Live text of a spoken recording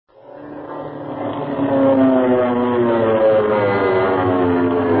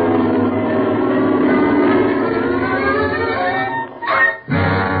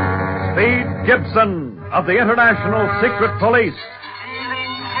of the International Secret Police.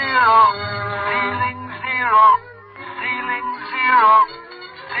 Ceiling zero, ceiling zero, ceiling zero,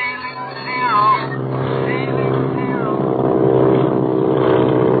 ceiling zero, ceiling zero.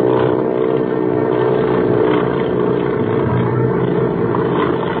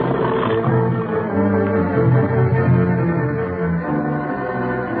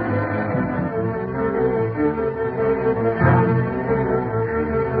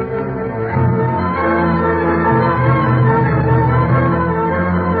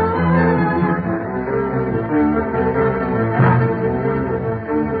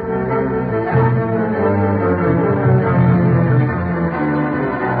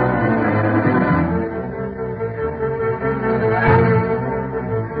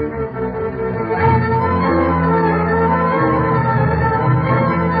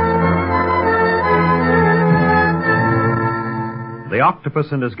 The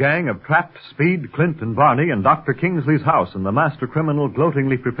Octopus and his gang have trapped Speed, Clint, and Barney in Dr. Kingsley's house, and the master criminal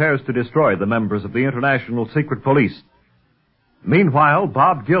gloatingly prepares to destroy the members of the International Secret Police. Meanwhile,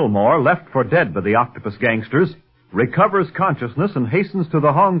 Bob Gilmore, left for dead by the Octopus gangsters, recovers consciousness and hastens to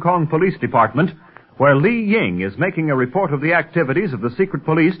the Hong Kong Police Department, where Li Ying is making a report of the activities of the secret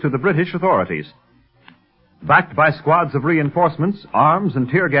police to the British authorities. Backed by squads of reinforcements, arms, and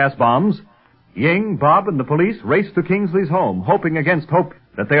tear gas bombs, Ying, Bob, and the police race to Kingsley's home, hoping against hope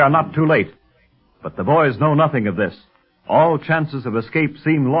that they are not too late. But the boys know nothing of this. All chances of escape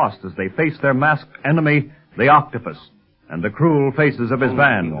seem lost as they face their masked enemy, the Octopus, and the cruel faces of his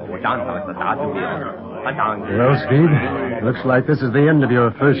band. Well, Speed, looks like this is the end of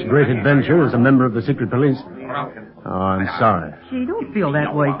your first great adventure as a member of the secret police. Oh, I'm sorry. Gee, don't feel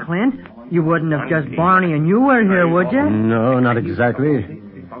that way, Clint. You wouldn't have just Barney and you were here, would you? No, not exactly.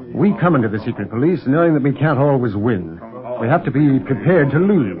 We come into the secret police knowing that we can't always win. We have to be prepared to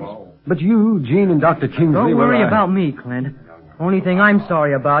lose. But you, Gene, and Dr. Kingsley... Don't worry about me, Clint. Only thing I'm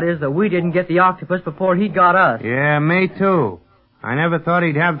sorry about is that we didn't get the Octopus before he got us. Yeah, me too. I never thought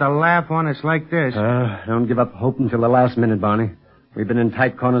he'd have the laugh on us like this. Don't give up hope until the last minute, Barney. We've been in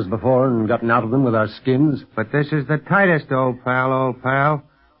tight corners before and gotten out of them with our skins. But this is the tightest, old pal.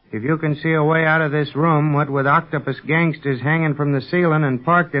 If you can see a way out of this room, what with Octopus gangsters hanging from the ceiling and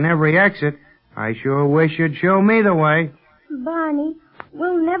parked in every exit, I sure wish you'd show me the way. Barney,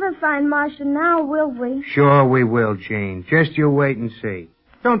 we'll never find Marcia now, will we? Sure we will, Gene. Just you wait and see.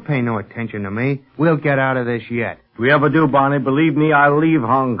 Don't pay no attention to me. We'll get out of this yet. If we ever do, Barney, believe me, I'll leave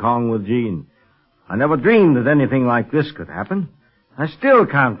Hong Kong with Gene. I never dreamed that anything like this could happen. I still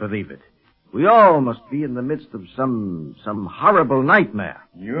can't believe it. We all must be in the midst of some horrible nightmare.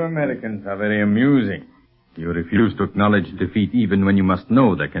 You Americans are very amusing. You refuse to acknowledge defeat even when you must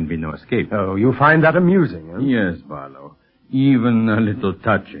know there can be no escape. Oh, you find that amusing, huh? Yes, Barlow. Even a little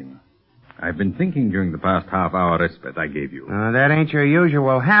touching. I've been thinking during the past half-hour respite I gave you. That ain't your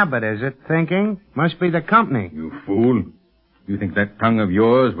usual habit, is it, thinking? Must be the company. You fool. You think that tongue of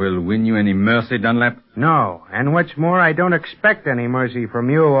yours will win you any mercy, Dunlap? No, and what's more, I don't expect any mercy from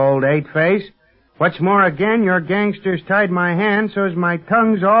you, old eight-face. What's more, again, your gangsters tied my hands so's my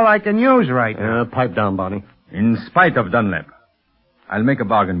tongue's all I can use right now. Pipe down, Barney. In spite of Dunlap, I'll make a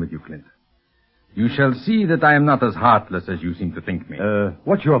bargain with you, Clint. You shall see that I am not as heartless as you seem to think me.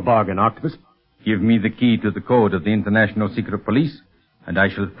 What's your bargain, Octopus? Give me the key to the code of the International Secret Police, and I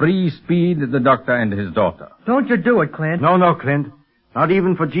shall free Speed, the doctor, and his daughter. Don't you do it, Clint. No, Clint. Not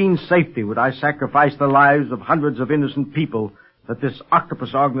even for Gene's safety would I sacrifice the lives of hundreds of innocent people that this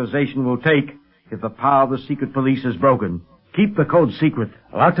Octopus organization will take if the power of the secret police is broken. Keep the code secret.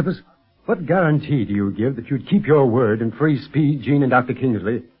 Well, Octopus, what guarantee do you give that you'd keep your word and free Speed, Gene, and Dr.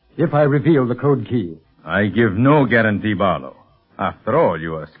 Kingsley if I reveal the code key? I give no guarantee, Barlow. After all,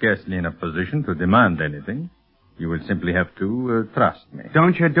 you are scarcely in a position to demand anything. You will simply have to trust me.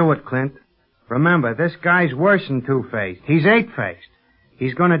 Don't you do it, Clint. Remember, this guy's worse than two-faced. He's eight-faced.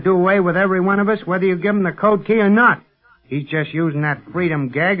 He's going to do away with every one of us, whether you give him the code key or not. He's just using that freedom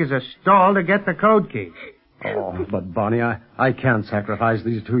gag as a stall to get the code key. Oh, but Barney, I can't sacrifice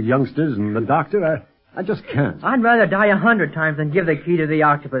these two youngsters and the doctor. I just can't. I'd rather die 100 times than give the key to the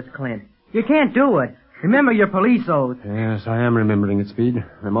Octopus, Clint. You can't do it. Remember your police oath. Yes, I am remembering it, Speed.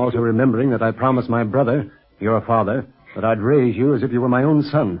 I'm also remembering that I promised my brother, your father, that I'd raise you as if you were my own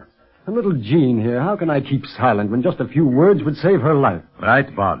son. And little Jean here, how can I keep silent when just a few words would save her life?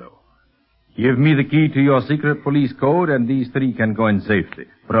 Right, Barlow. Give me the key to your secret police code, and these three can go in safely,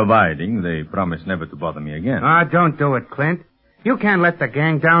 providing they promise never to bother me again. Don't do it, Clint. You can't let the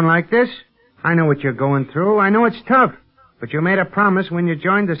gang down like this. I know what you're going through. I know it's tough. But you made a promise when you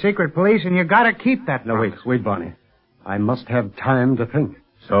joined the secret police, and you gotta keep that promise. No, wait, Barney. I must have time to think.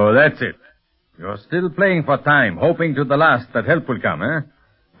 So that's it. You're still playing for time, hoping to the last that help will come, eh?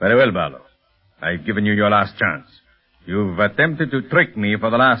 Very well, Barlow. I've given you your last chance. You've attempted to trick me for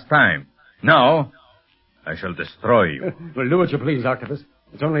the last time. Now, I shall destroy you. Well, do what you please, Octopus.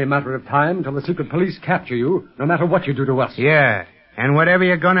 It's only a matter of time until the secret police capture you, no matter what you do to us. Yeah. And whatever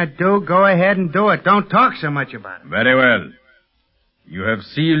you're gonna do, go ahead and do it. Don't talk so much about it. Very well. You have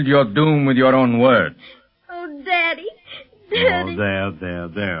sealed your doom with your own words. Oh, Daddy. Daddy.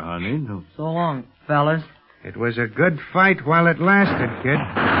 Oh, there, honey. No. So long, fellas. It was a good fight while it lasted, kid.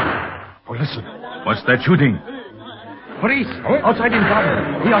 Oh, listen. What's that shooting? Police! Outside in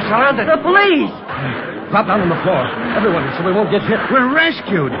garden. We are surrounded. The police! Drop down on the floor. Everyone, so we won't get hit. We're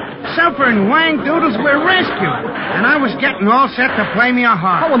rescued. Supper and Wang Doodles, we're rescued. And I was getting all set to play me a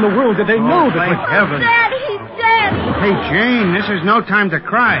harp. How in the world did they know that thank we... heaven. Daddy, Daddy. Hey, Jane, this is no time to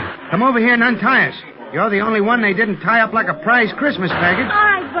cry. Come over here and untie us. You're the only one they didn't tie up like a prize Christmas package. All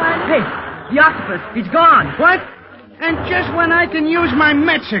right, Bud. Hey, the octopus, he's gone. What? And just when I can use my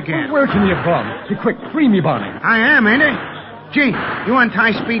mitts again. Where can you have gone? Be quick, free me, Barney. I am, ain't I? Gene, you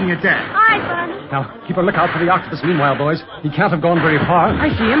untie Speed and your dad. All right, Bud. Now, keep a lookout for the octopus meanwhile, boys. He can't have gone very far.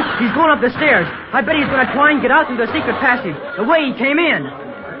 I see him. He's going up the stairs. I bet he's going to try and get out through the secret passage, the way he came in.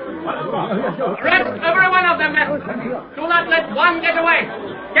 Arrest every one of them, men. Do not let one get away.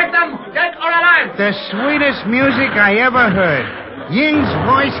 Get them, dead or alive. The sweetest music I ever heard. Ying's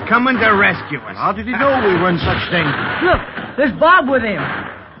voice coming to rescue us. How did he know we were in such danger? Look, there's Bob with him.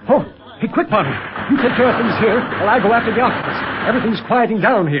 Oh, hey, quick, Barney. You take care of things here while I go after the octopus. Everything's quieting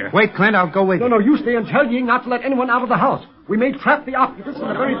down here. Wait, Clint, I'll go with you. No, you stay and tell Ying not to let anyone out of the house. We may trap the octopus in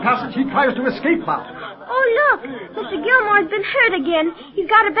the very passage he tries to escape out. Oh, look. Mr. Gilmore's been hurt again. He's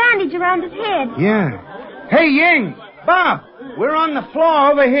got a bandage around his head. Yeah. Hey, Ying! Bob! We're on the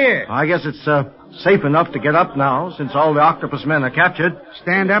floor over here. I guess it's safe enough to get up now, since all the octopus men are captured.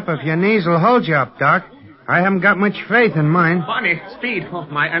 Stand up if your knees will hold you up, Doc. I haven't got much faith in mine. Barney, Speed. Oh,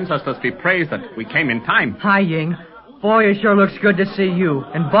 my ancestors be praised that we came in time. Hi, Ying. Boy, it sure looks good to see you.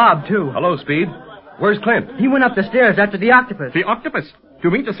 And Bob, too. Hello, Speed. Where's Clint? He went up the stairs after the octopus. The octopus? Do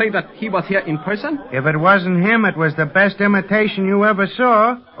you mean to say that he was here in person? If it wasn't him, it was the best imitation you ever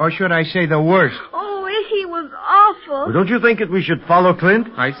saw. Or should I say the worst? Oh, he was awful. Well, don't you think that we should follow Clint?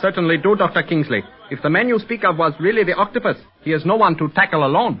 I certainly do, Dr. Kingsley. If the man you speak of was really the octopus, he is no one to tackle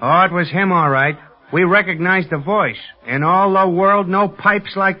alone. Oh, it was him, all right. We recognized the voice. In all the world, no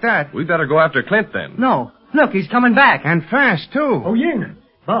pipes like that. We'd better go after Clint, then. No. Look, he's coming back. And fast, too. Oh, Ying.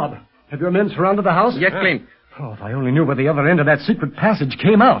 Bob, have your men surrounded the house? Yes, Clint. Oh, if I only knew where the other end of that secret passage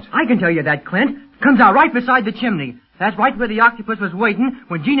came out. I can tell you that, Clint. Comes out right beside the chimney. That's right where the octopus was waiting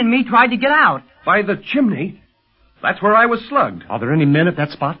when Gene and me tried to get out. By the chimney? That's where I was slugged. Are there any men at that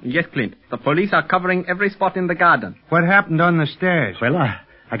spot? Yes, Clint. The police are covering every spot in the garden. What happened on the stairs? Well,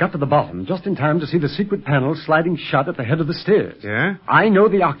 I got to the bottom just in time to see the secret panel sliding shut at the head of the stairs. Yeah? I know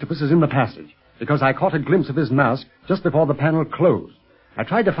the octopus is in the passage because I caught a glimpse of his mask just before the panel closed. I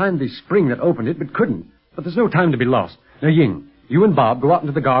tried to find the spring that opened it, but couldn't. But there's no time to be lost. Now, Ying, you and Bob go out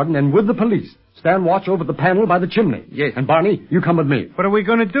into the garden and with the police, stand watch over the panel by the chimney. Yes. And Barney, you come with me. What are we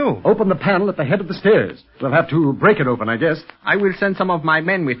going to do? Open the panel at the head of the stairs. We'll have to break it open, I guess. I will send some of my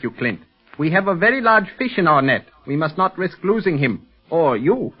men with you, Clint. We have a very large fish in our net. We must not risk losing him. Or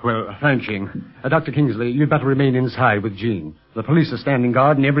you. Well, thanks, Ying. Dr. Kingsley, you'd better remain inside with Jean. The police are standing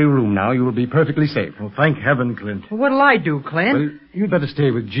guard in every room now. You will be perfectly safe. Well, thank heaven, Clint. What'll I do, Clint? Well, you'd better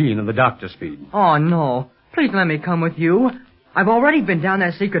stay with Jean and the doctor, Speed. Oh, no. Please let me come with you. I've already been down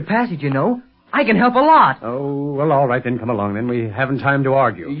that secret passage, you know. I can help a lot. Oh, well, all right, then. Come along, then. We haven't time to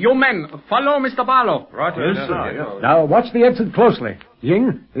argue. You men, follow Mr. Barlow. Right. Yes, sir. Now, watch the exit closely.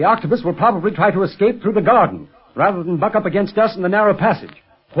 Ying, the octopus will probably try to escape through the garden, rather than buck up against us in the narrow passage.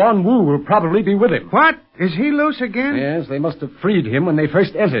 Quan Wu will probably be with him. What? Is he loose again? Yes, they must have freed him when they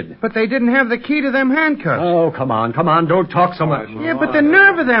first entered. But they didn't have the key to them handcuffs. Oh, come on, don't talk so much. Yeah, but the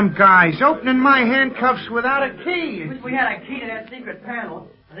nerve of them guys opening my handcuffs without a key. Wish we had a key to that secret panel.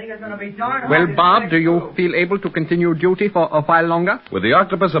 I think it's going to be darn hard. Well, Bob, do you feel able to continue duty for a while longer? With the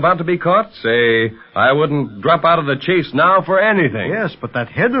octopus about to be caught, say, I wouldn't drop out of the chase now for anything. Yes, but that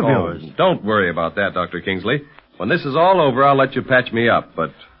head of yours. Don't worry about that, Dr. Kingsley. When this is all over, I'll let you patch me up, but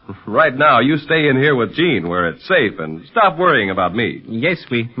right now, you stay in here with Jean where it's safe and stop worrying about me. Yes,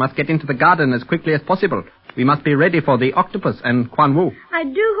 we must get into the garden as quickly as possible. We must be ready for the octopus and Quan Wu. I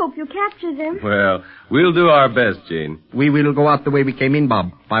do hope you capture them. Well, we'll do our best, Jean. We will go out the way we came in,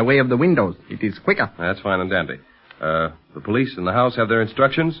 Bob, by way of the windows. It is quicker. That's fine and dandy. The police in the house have their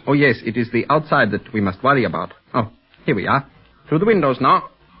instructions? Oh, yes, it is the outside that we must worry about. Oh, here we are. Through the windows now.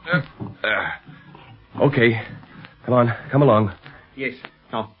 Okay. Come on, come along. Yes.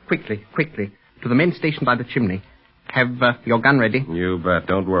 Now, quickly. To the main station by the chimney. Have your gun ready? You bet.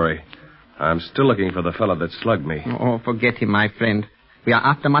 Don't worry. I'm still looking for the fellow that slugged me. Oh, forget him, my friend. We are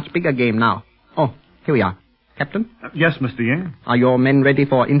after much bigger game now. Oh, here we are. Captain? Yes, Mr. Ying? Are your men ready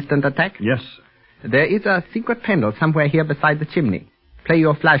for instant attack? Yes. There is a secret panel somewhere here beside the chimney. Play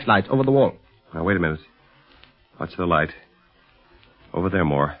your flashlight over the wall. Now, wait a minute. Watch the light. Over there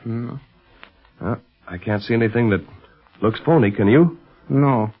more. I can't see anything that looks phony, can you?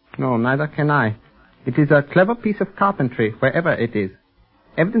 No, neither can I. It is a clever piece of carpentry, wherever it is.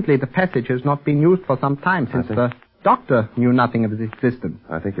 Evidently, the passage has not been used for some time, since the doctor knew nothing of its existence.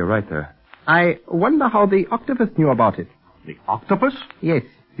 I think you're right there. I wonder how the octopus knew about it. The octopus? Yes.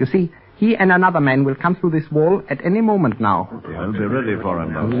 You see, he and another man will come through this wall at any moment now. We'll be ready for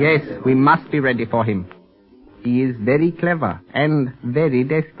him, though. Yes, we must be ready for him. He is very clever and very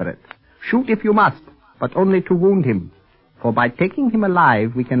desperate. Shoot if you must, but only to wound him. For by taking him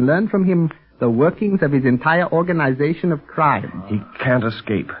alive, we can learn from him the workings of his entire organization of crime. He can't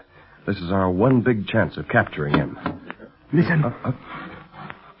escape. This is our one big chance of capturing him. Listen.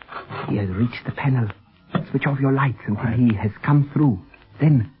 He has reached the panel. Switch off your lights until he has come through.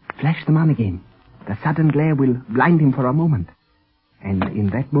 Then flash them on again. The sudden glare will blind him for a moment. And in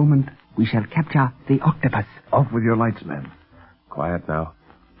that moment, we shall capture the octopus. Off with your lights, men. Quiet now.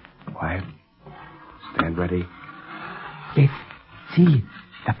 Quiet. Stand ready. Yes. See,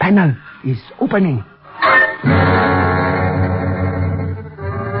 the panel is opening.